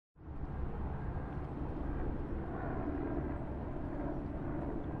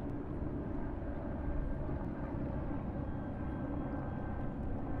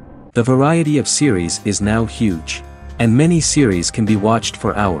The variety of series is now huge. And many series can be watched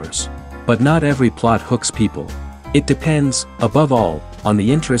for hours. But not every plot hooks people. It depends, above all, on the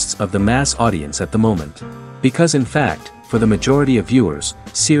interests of the mass audience at the moment. Because in fact, for the majority of viewers,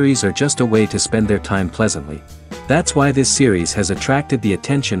 series are just a way to spend their time pleasantly. That's why this series has attracted the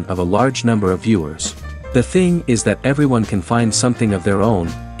attention of a large number of viewers. The thing is that everyone can find something of their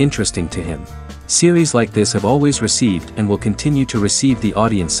own, interesting to him. Series like this have always received and will continue to receive the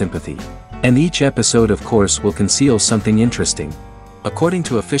audience sympathy. And each episode of course will conceal something interesting. According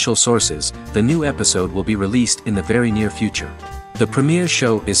to official sources, the new episode will be released in the very near future. The premiere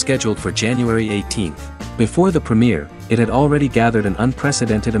show is scheduled for January 18th. Before the premiere, it had already gathered an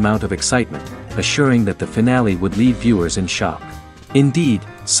unprecedented amount of excitement, assuring that the finale would leave viewers in shock. Indeed,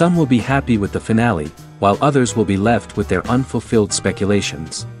 some will be happy with the finale, while others will be left with their unfulfilled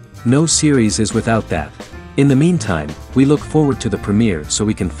speculations. No series is without that. In the meantime, we look forward to the premiere so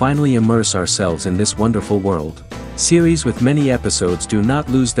we can finally immerse ourselves in this wonderful world. Series with many episodes do not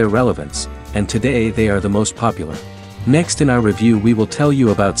lose their relevance, and today they are the most popular. Next in our review we will tell you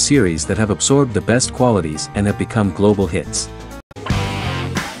about series that have absorbed the best qualities and have become global hits.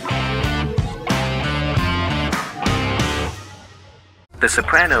 The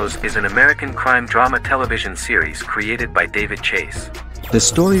Sopranos is an American crime drama television series created by David Chase. The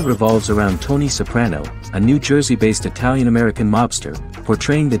story revolves around Tony Soprano, a New Jersey-based Italian-American mobster,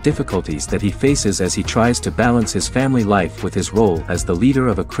 portraying the difficulties that he faces as he tries to balance his family life with his role as the leader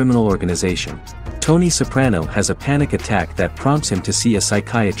of a criminal organization. Tony Soprano has a panic attack that prompts him to see a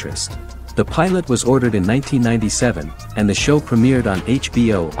psychiatrist. The pilot was ordered in 1997, and the show premiered on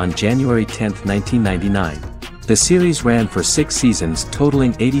HBO on January 10, 1999. The series ran for 6 seasons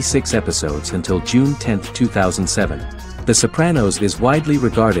totaling 86 episodes until June 10, 2007. The Sopranos is widely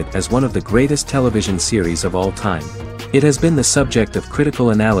regarded as one of the greatest television series of all time. It has been the subject of critical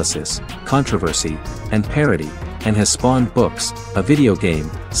analysis, controversy, and parody, and has spawned books, a video game,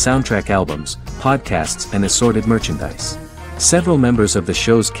 soundtrack albums, podcasts and assorted merchandise. Several members of the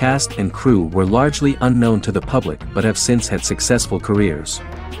show's cast and crew were largely unknown to the public but have since had successful careers.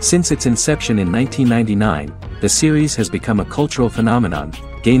 Since its inception in 1999, the series has become a cultural phenomenon,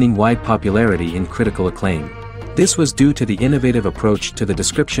 gaining wide popularity and critical acclaim. This was due to the innovative approach to the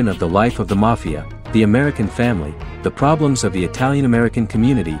description of the life of the mafia, the American family, the problems of the Italian-American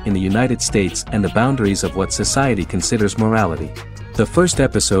community in the United States and the boundaries of what society considers morality. The first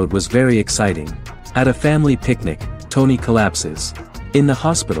episode was very exciting. At a family picnic, Tony collapses. In the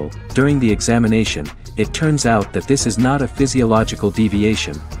hospital, during the examination, it turns out that this is not a physiological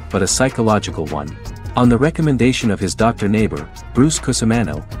deviation, but a psychological one. On the recommendation of his doctor neighbor, Bruce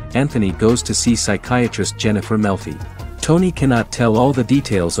Cusimano, Anthony goes to see psychiatrist Jennifer Melfi. Tony cannot tell all the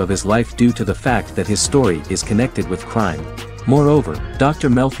details of his life due to the fact that his story is connected with crime. Moreover, Dr.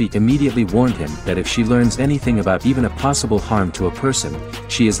 Melfi immediately warned him that if she learns anything about even a possible harm to a person,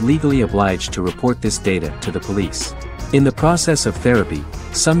 she is legally obliged to report this data to the police. In the process of therapy,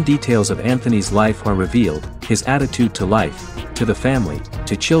 some details of Anthony's life are revealed, his attitude to life, to the family,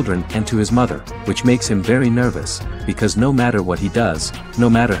 to children and to his mother, which makes him very nervous, because no matter what he does, no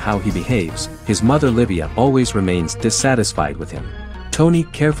matter how he behaves, his mother Livia always remains dissatisfied with him. Tony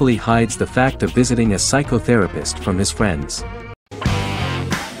carefully hides the fact of visiting a psychotherapist from his friends.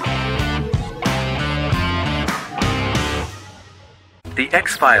 The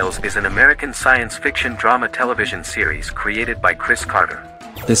X-Files is an American science fiction drama television series created by Chris Carter.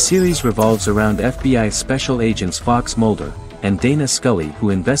 The series revolves around FBI special agents Fox Mulder and Dana Scully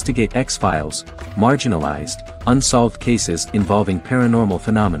who investigate X-Files, marginalized, unsolved cases involving paranormal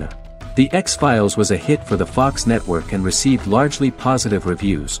phenomena. The X-Files was a hit for the Fox network and received largely positive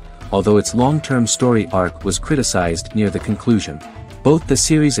reviews, although its long-term story arc was criticized near the conclusion. Both the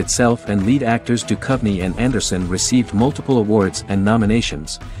series itself and lead actors Duchovny and Anderson received multiple awards and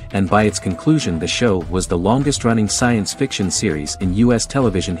nominations, and by its conclusion the show was the longest-running science fiction series in U.S.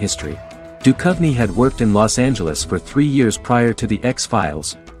 television history. Duchovny had worked in Los Angeles for 3 years prior to The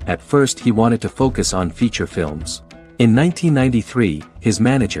X-Files. At first he wanted to focus on feature films. In 1993, his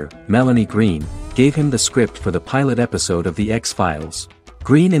manager, Melanie Green, gave him the script for the pilot episode of The X-Files.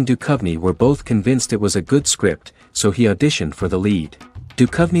 Green and Duchovny were both convinced it was a good script, so he auditioned for the lead.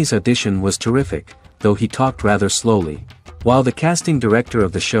 Duchovny's audition was terrific, though he talked rather slowly. While the casting director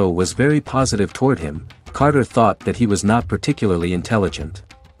of the show was very positive toward him, Carter thought that he was not particularly intelligent.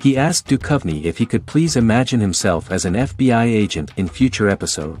 He asked Duchovny if he could please imagine himself as an FBI agent in future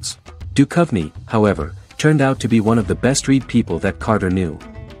episodes. Duchovny, however, turned out to be one of the best-read people that Carter knew.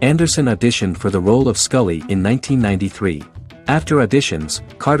 Anderson auditioned for the role of Scully in 1993. After auditions,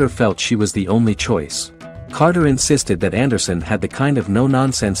 Carter felt she was the only choice. Carter insisted that Anderson had the kind of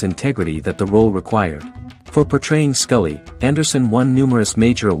no-nonsense integrity that the role required. For portraying Scully, Anderson won numerous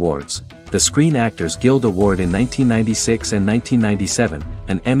major awards: the Screen Actors Guild Award in 1996 and 1997,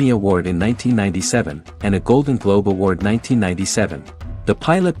 an Emmy Award in 1997, and a Golden Globe Award 1997. The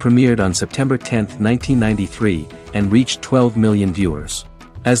pilot premiered on September 10, 1993, and reached 12 million viewers.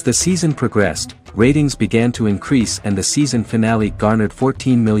 As the season progressed, ratings began to increase and the season finale garnered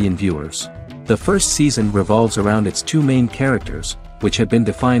 14 million viewers. The first season revolves around its two main characters, which had been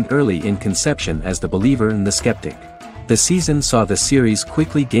defined early in conception as the believer and the skeptic. The season saw the series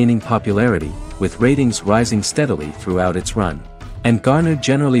quickly gaining popularity, with ratings rising steadily throughout its run, and garnered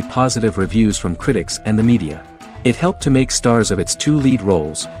generally positive reviews from critics and the media. It helped to make stars of its two lead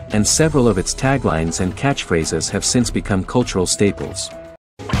roles, and several of its taglines and catchphrases have since become cultural staples.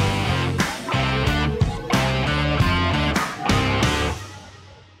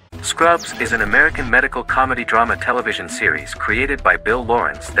 Scrubs is an American medical comedy drama television series created by Bill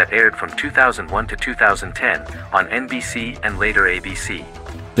Lawrence that aired from 2001 to 2010 on NBC and later ABC.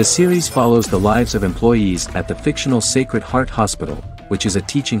 The series follows the lives of employees at the fictional Sacred Heart Hospital, which is a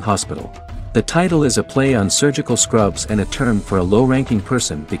teaching hospital. The title is a play on surgical scrubs and a term for a low-ranking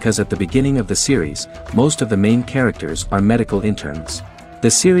person because at the beginning of the series, most of the main characters are medical interns. The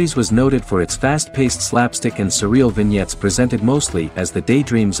series was noted for its fast-paced slapstick and surreal vignettes presented mostly as the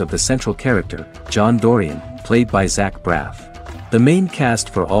daydreams of the central character, John Dorian, played by Zach Braff. The main cast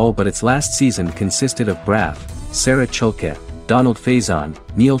for all but its last season consisted of Braff, Sarah Chalke, Donald Faison,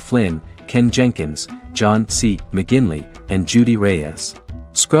 Neil Flynn, Ken Jenkins, John C. McGinley, and Judy Reyes.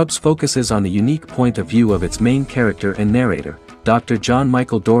 Scrubs focuses on the unique point of view of its main character and narrator, Dr. John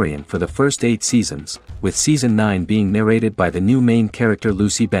Michael Dorian, for the first 8 seasons, with season 9 being narrated by the new main character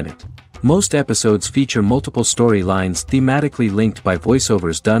Lucy Bennett. Most episodes feature multiple storylines thematically linked by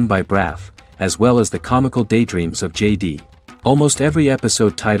voiceovers done by Braff, as well as the comical daydreams of JD. Almost every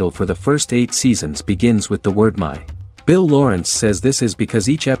episode title for the first 8 seasons begins with the word "my." Bill Lawrence says this is because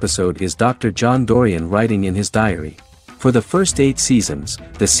each episode is Dr. John Dorian writing in his diary. For the first 8 seasons,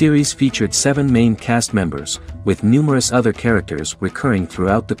 the series featured 7 main cast members, with numerous other characters recurring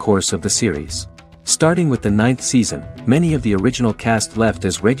throughout the course of the series. Starting with the 9th season, many of the original cast left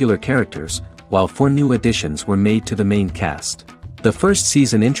as regular characters, while 4 new additions were made to the main cast. The first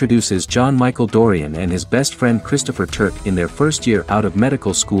season introduces John Michael Dorian and his best friend Christopher Turk in their first year out of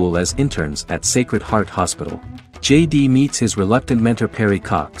medical school as interns at Sacred Heart Hospital. JD meets his reluctant mentor Perry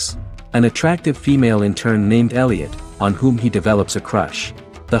Cox, an attractive female intern named Elliot, on whom he develops a crush.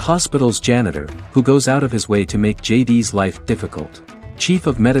 The hospital's janitor, who goes out of his way to make JD's life difficult. Chief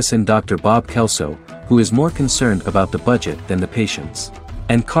of Medicine Dr. Bob Kelso, who is more concerned about the budget than the patients.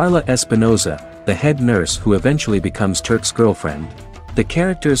 And Carla Espinoza, the head nurse who eventually becomes Turk's girlfriend. The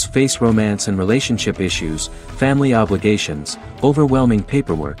characters face romance and relationship issues, family obligations, overwhelming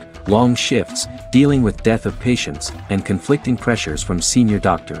paperwork, long shifts, dealing with death of patients, and conflicting pressures from senior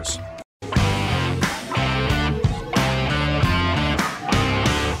doctors.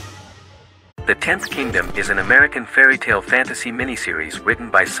 The Tenth Kingdom is an American fairy tale fantasy miniseries written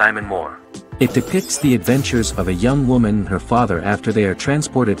by Simon Moore. It depicts the adventures of a young woman and her father after they are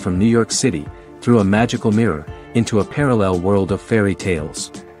transported from New York City, through a magical mirror, into a parallel world of fairy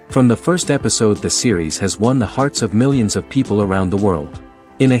tales. From the first episode, the series has won the hearts of millions of people around the world.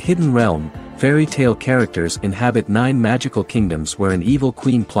 In a hidden realm, fairy tale characters inhabit 9 magical kingdoms where an evil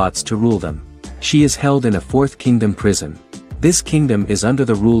queen plots to rule them. She is held in a 4th kingdom prison. This kingdom is under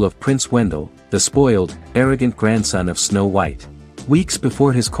the rule of Prince Wendell, the spoiled, arrogant grandson of Snow White. Weeks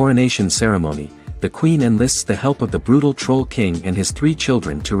before his coronation ceremony, the queen enlists the help of the brutal Troll King and his 3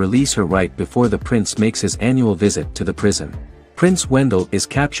 children to release her right before the prince makes his annual visit to the prison. Prince Wendell is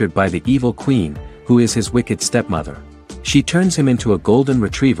captured by the evil queen, who is his wicked stepmother. She turns him into a golden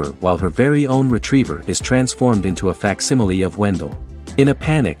retriever while her very own retriever is transformed into a facsimile of Wendell. In a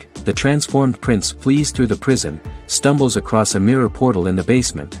panic, the transformed prince flees through the prison, stumbles across a mirror portal in the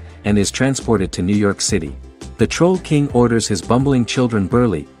basement, and is transported to New York City. The Troll King orders his bumbling children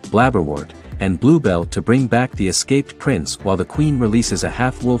Burley, Blabberwort, and Bluebell to bring back the escaped prince while the queen releases a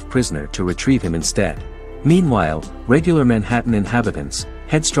half-wolf prisoner to retrieve him instead. Meanwhile, regular Manhattan inhabitants,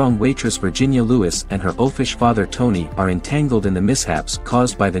 headstrong waitress Virginia Lewis and her oafish father Tony are entangled in the mishaps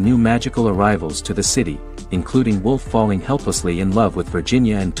caused by the new magical arrivals to the city, including Wolf falling helplessly in love with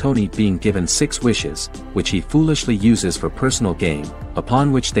Virginia and Tony being given 6 wishes, which he foolishly uses for personal gain,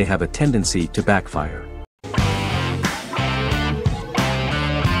 upon which they have a tendency to backfire.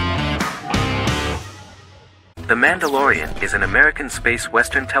 The Mandalorian is an American space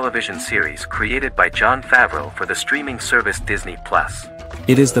western television series created by Jon Favreau for the streaming service Disney+.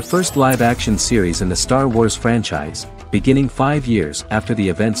 It is the first live-action series in the Star Wars franchise, beginning 5 years after the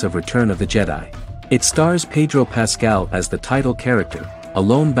events of Return of the Jedi. It stars Pedro Pascal as the title character, a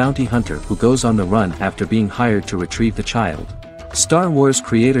lone bounty hunter who goes on the run after being hired to retrieve the child. Star Wars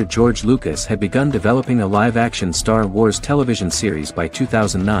creator George Lucas had begun developing a live-action Star Wars television series by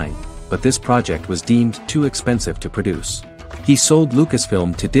 2009, but this project was deemed too expensive to produce. He sold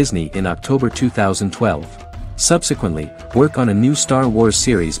Lucasfilm to Disney in October 2012. Subsequently, work on a new Star Wars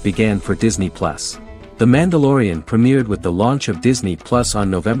series began for Disney+. The Mandalorian premiered with the launch of Disney Plus on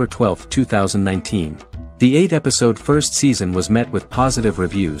November 12, 2019. The 8-episode first season was met with positive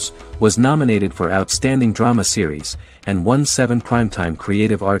reviews, was nominated for Outstanding Drama Series, and won 7 Primetime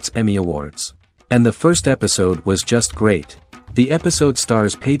Creative Arts Emmy Awards. And the first episode was just great. The episode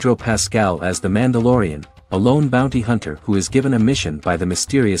stars Pedro Pascal as the Mandalorian, a lone bounty hunter who is given a mission by the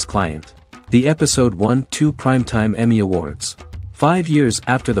mysterious client. The episode won 2 Primetime Emmy Awards. 5 years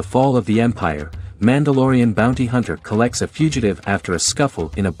after the fall of the Empire, Mandalorian bounty hunter collects a fugitive after a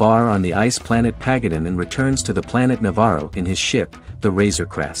scuffle in a bar on the ice planet Pagadan and returns to the planet Navarro in his ship, the Razor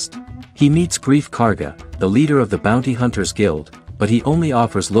Crest. He meets Grief Karga, the leader of the Bounty Hunters Guild, but he only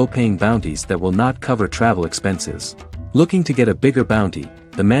offers low-paying bounties that will not cover travel expenses. Looking to get a bigger bounty,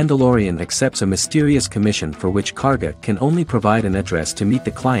 the Mandalorian accepts a mysterious commission for which Karga can only provide an address to meet the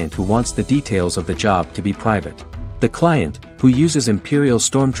client who wants the details of the job to be private. The client, who uses Imperial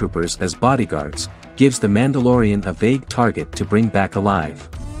stormtroopers as bodyguards, gives the Mandalorian a vague target to bring back alive.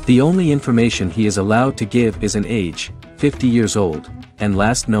 The only information he is allowed to give is an age, 50 years old, and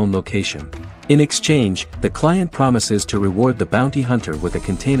last known location. In exchange, the client promises to reward the bounty hunter with a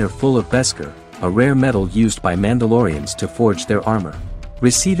container full of Beskar, a rare metal used by Mandalorians to forge their armor.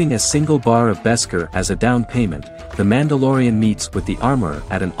 Receiving a single bar of Beskar as a down payment, the Mandalorian meets with the armorer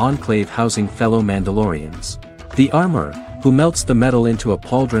at an enclave housing fellow Mandalorians. The armorer, who melts the metal into a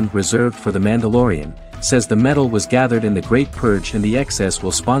pauldron reserved for the Mandalorian, says the metal was gathered in the Great Purge and the excess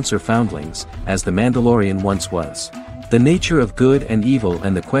will sponsor foundlings, as the Mandalorian once was. The nature of good and evil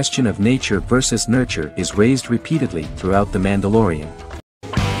and the question of nature versus nurture is raised repeatedly throughout The Mandalorian.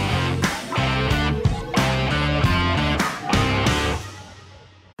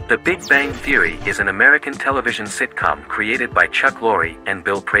 The Big Bang Theory is an American television sitcom created by Chuck Lorre and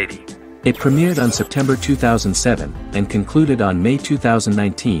Bill Prady. It premiered on September 2007 and concluded on May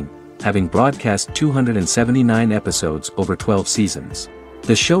 2019, having broadcast 279 episodes over 12 seasons.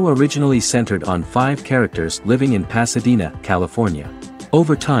 The show originally centered on 5 characters living in Pasadena, California.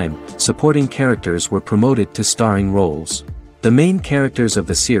 Over time, supporting characters were promoted to starring roles. The main characters of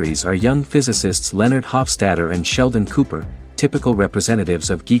the series are young physicists Leonard Hofstadter and Sheldon Cooper, typical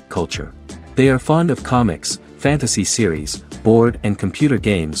representatives of geek culture. They are fond of comics, fantasy series, board and computer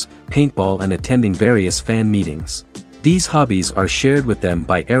games, paintball and attending various fan meetings. These hobbies are shared with them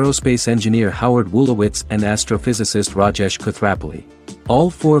by aerospace engineer Howard Wolowitz and astrophysicist Rajesh Kuthrapalli. All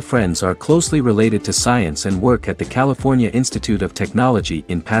 4 friends are closely related to science and work at the California Institute of Technology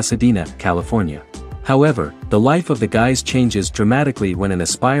in Pasadena, California. However, the life of the guys changes dramatically when an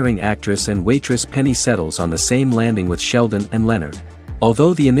aspiring actress and waitress Penny settles on the same landing with Sheldon and Leonard.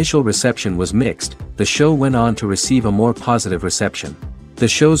 Although the initial reception was mixed, the show went on to receive a more positive reception. The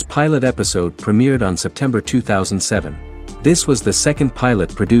show's pilot episode premiered on September 2007. This was the second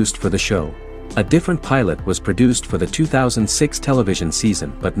pilot produced for the show. A different pilot was produced for the 2006 television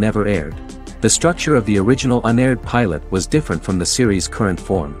season but never aired. The structure of the original unaired pilot was different from the series' current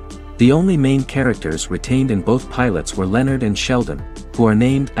form. The only main characters retained in both pilots were Leonard and Sheldon, who are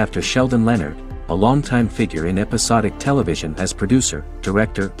named after Sheldon Leonard, a longtime figure in episodic television as producer,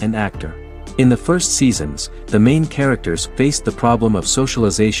 director, and actor. In the first seasons, the main characters faced the problem of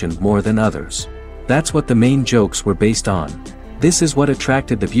socialization more than others. That's what the main jokes were based on. This is what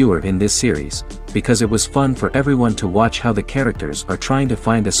attracted the viewer in this series, because it was fun for everyone to watch how the characters are trying to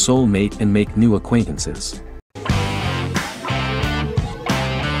find a soul mate and make new acquaintances.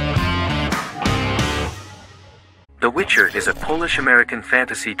 The Witcher is a Polish-American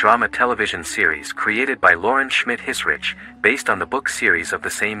fantasy drama television series created by Lauren Schmidt-Hissrich, based on the book series of the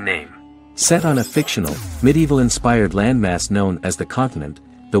same name. Set on a fictional, medieval-inspired landmass known as the Continent,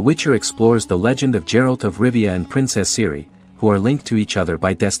 The Witcher explores the legend of Geralt of Rivia and Princess Ciri, who are linked to each other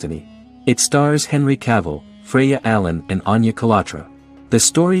by destiny. It stars Henry Cavill, Freya Allan and Anya Chalotra. The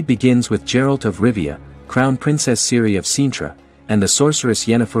story begins with Geralt of Rivia, Crown Princess Ciri of Sintra, and the sorceress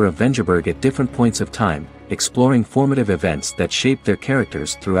Yennefer of Vengerberg at different points of time, exploring formative events that shaped their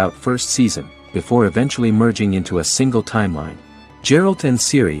characters throughout first season, before eventually merging into a single timeline. Geralt and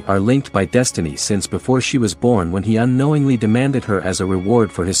Ciri are linked by destiny since before she was born when he unknowingly demanded her as a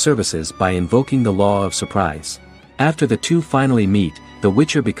reward for his services by invoking the law of surprise. After the two finally meet, the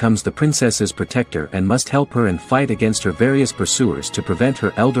Witcher becomes the princess's protector and must help her and fight against her various pursuers to prevent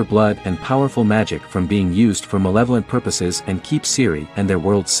her elder blood and powerful magic from being used for malevolent purposes and keep Ciri and their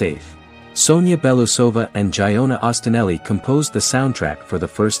world safe. Sonia Belousova and Giona Ostinelli composed the soundtrack for the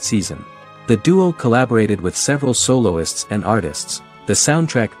first season. The duo collaborated with several soloists and artists. The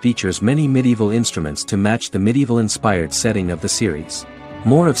soundtrack features many medieval instruments to match the medieval-inspired setting of the series.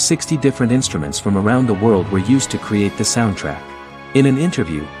 More of 60 different instruments from around the world were used to create the soundtrack. In an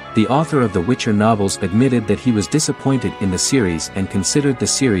interview, the author of the Witcher novels admitted that he was disappointed in the series and considered the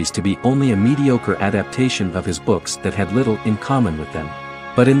series to be only a mediocre adaptation of his books that had little in common with them.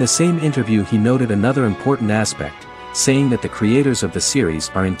 But in the same interview he noted another important aspect, saying that the creators of the series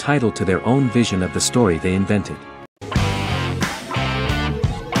are entitled to their own vision of the story they invented.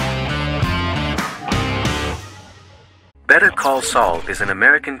 Better Call Saul is an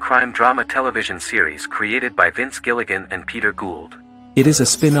American crime drama television series created by Vince Gilligan and Peter Gould. It is a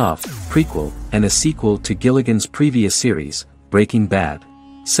spin-off, prequel, and a sequel to Gilligan's previous series, Breaking Bad.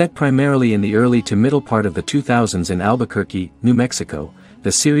 Set primarily in the early to middle part of the 2000s in Albuquerque, New Mexico,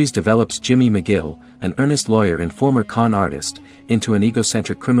 the series develops Jimmy McGill, an earnest lawyer and former con artist, into an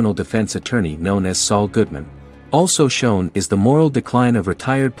egocentric criminal defense attorney known as Saul Goodman. Also shown is the moral decline of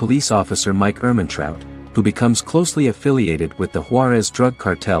retired police officer Mike Ehrmantraut, who becomes closely affiliated with the Juarez drug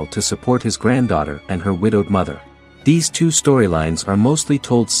cartel to support his granddaughter and her widowed mother. These two storylines are mostly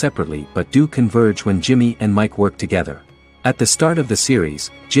told separately but do converge when Jimmy and Mike work together. At the start of the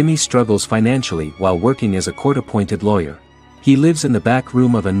series, Jimmy struggles financially while working as a court-appointed lawyer. He lives in the back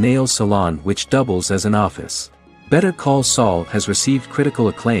room of a nail salon which doubles as an office. Better Call Saul has received critical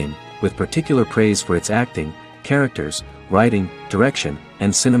acclaim, with particular praise for its acting, characters, writing, direction,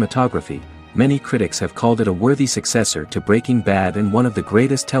 and cinematography. Many critics have called it a worthy successor to Breaking Bad and one of the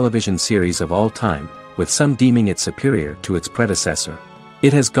greatest television series of all time, with some deeming it superior to its predecessor.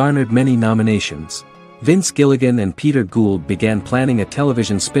 It has garnered many nominations. Vince Gilligan and Peter Gould began planning a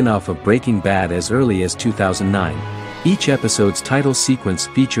television spin-off of Breaking Bad as early as 2009. Each episode's title sequence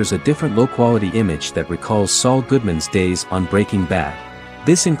features a different low-quality image that recalls Saul Goodman's days on Breaking Bad.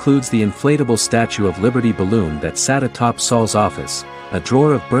 This includes the inflatable Statue of Liberty balloon that sat atop Saul's office, a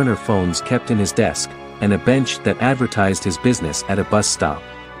drawer of burner phones kept in his desk, and a bench that advertised his business at a bus stop.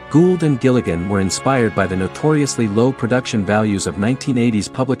 Gould and Gilligan were inspired by the notoriously low production values of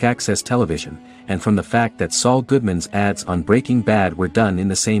 1980s public access television, and from the fact that Saul Goodman's ads on Breaking Bad were done in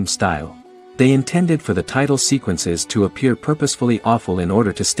the same style. They intended for the title sequences to appear purposefully awful in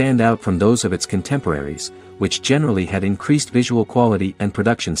order to stand out from those of its contemporaries, which generally had increased visual quality and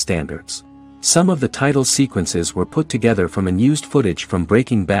production standards. Some of the title sequences were put together from unused footage from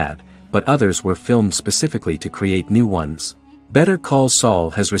Breaking Bad, but others were filmed specifically to create new ones. Better Call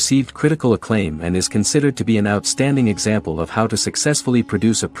Saul has received critical acclaim and is considered to be an outstanding example of how to successfully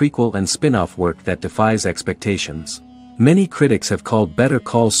produce a prequel and spin-off work that defies expectations. Many critics have called Better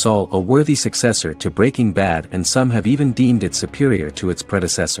Call Saul a worthy successor to Breaking Bad, and some have even deemed it superior to its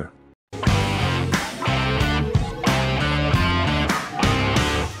predecessor.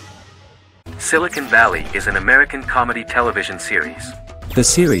 Silicon Valley is an American comedy television series. The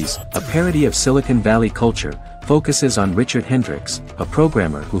series, a parody of Silicon Valley culture, focuses on Richard Hendricks, a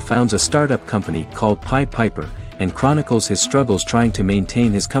programmer who founds a startup company called Pied Piper, and chronicles his struggles trying to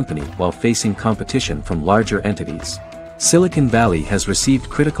maintain his company while facing competition from larger entities. Silicon Valley has received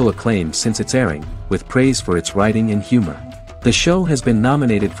critical acclaim since its airing, with praise for its writing and humor. The show has been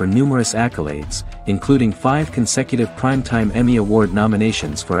nominated for numerous accolades, including 5 consecutive Primetime Emmy Award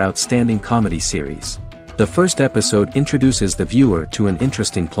nominations for Outstanding Comedy Series. The first episode introduces the viewer to an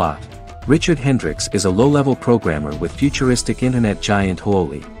interesting plot. Richard Hendricks is a low-level programmer with futuristic internet giant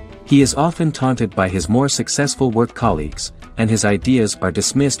Huoli. He is often taunted by his more successful work colleagues, and his ideas are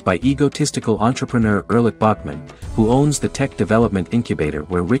dismissed by egotistical entrepreneur Erlich Bachman, who owns the tech development incubator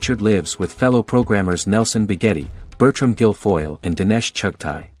where Richard lives with fellow programmers Nelson Bighetti, Bertram Guilfoyle and Dinesh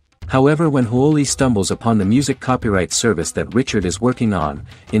Chugtai. However, when Huoli stumbles upon the music copyright service that Richard is working on,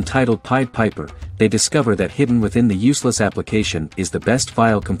 entitled Pied Piper, they discover that hidden within the useless application is the best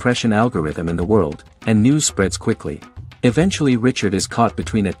file compression algorithm in the world, and news spreads quickly. Eventually Richard is caught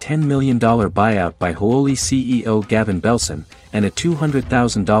between a $10 million buyout by Huoli CEO Gavin Belson, and a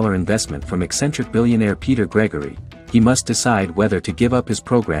 $200,000 investment from eccentric billionaire Peter Gregory. He must decide whether to give up his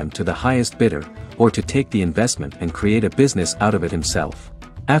program to the highest bidder, or to take the investment and create a business out of it himself.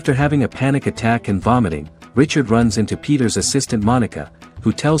 After having a panic attack and vomiting, Richard runs into Peter's assistant Monica,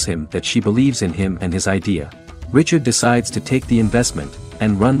 who tells him that she believes in him and his idea. Richard decides to take the investment,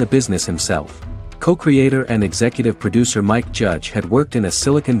 and run the business himself. Co-creator and executive producer Mike Judge had worked in a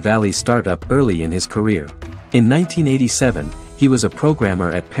Silicon Valley startup early in his career. In 1987, He was a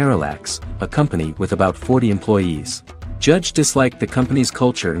programmer at Parallax, a company with about 40 employees. Judge disliked the company's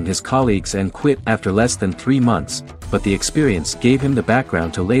culture and his colleagues and quit after less than 3 months, but the experience gave him the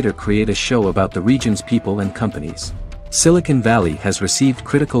background to later create a show about the region's people and companies. Silicon Valley has received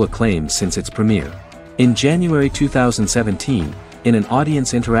critical acclaim since its premiere. In January 2017, in an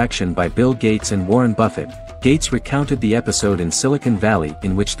audience interaction by Bill Gates and Warren Buffett, Gates recounted the episode in Silicon Valley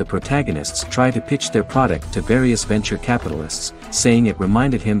in which the protagonists try to pitch their product to various venture capitalists, saying it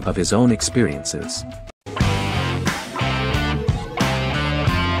reminded him of his own experiences.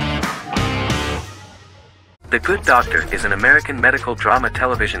 The Good Doctor is an American medical drama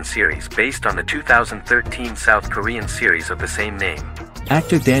television series based on the 2013 South Korean series of the same name.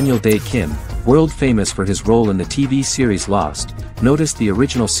 Actor Daniel Dae Kim, world famous for his role in the TV series Lost, noticed the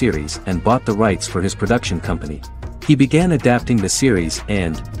original series and bought the rights for his production company. He began adapting the series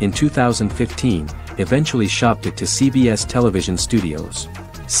and, in 2015, eventually shopped it to CBS Television Studios.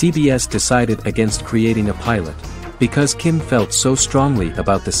 CBS decided against creating a pilot. Because Kim felt so strongly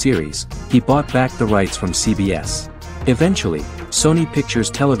about the series, he bought back the rights from CBS. Eventually, Sony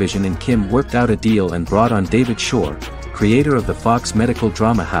Pictures Television and Kim worked out a deal and brought on David Shore, creator of the Fox medical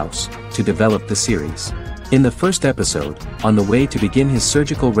drama house, to develop the series. In the first episode, on the way to begin his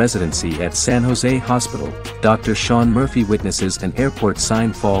surgical residency at San Jose Hospital, Dr. Sean Murphy witnesses an airport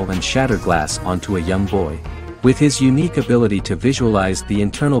sign fall and shatter glass onto a young boy. With his unique ability to visualize the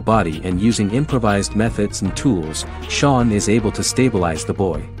internal body and using improvised methods and tools, Sean is able to stabilize the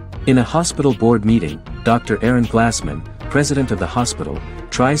boy. In a hospital board meeting, Dr. Aaron Glassman, president of the hospital,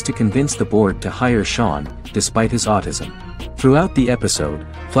 tries to convince the board to hire Sean, despite his autism. Throughout the episode,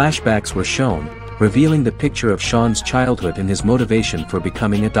 flashbacks were shown, revealing the picture of Sean's childhood and his motivation for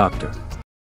becoming a doctor.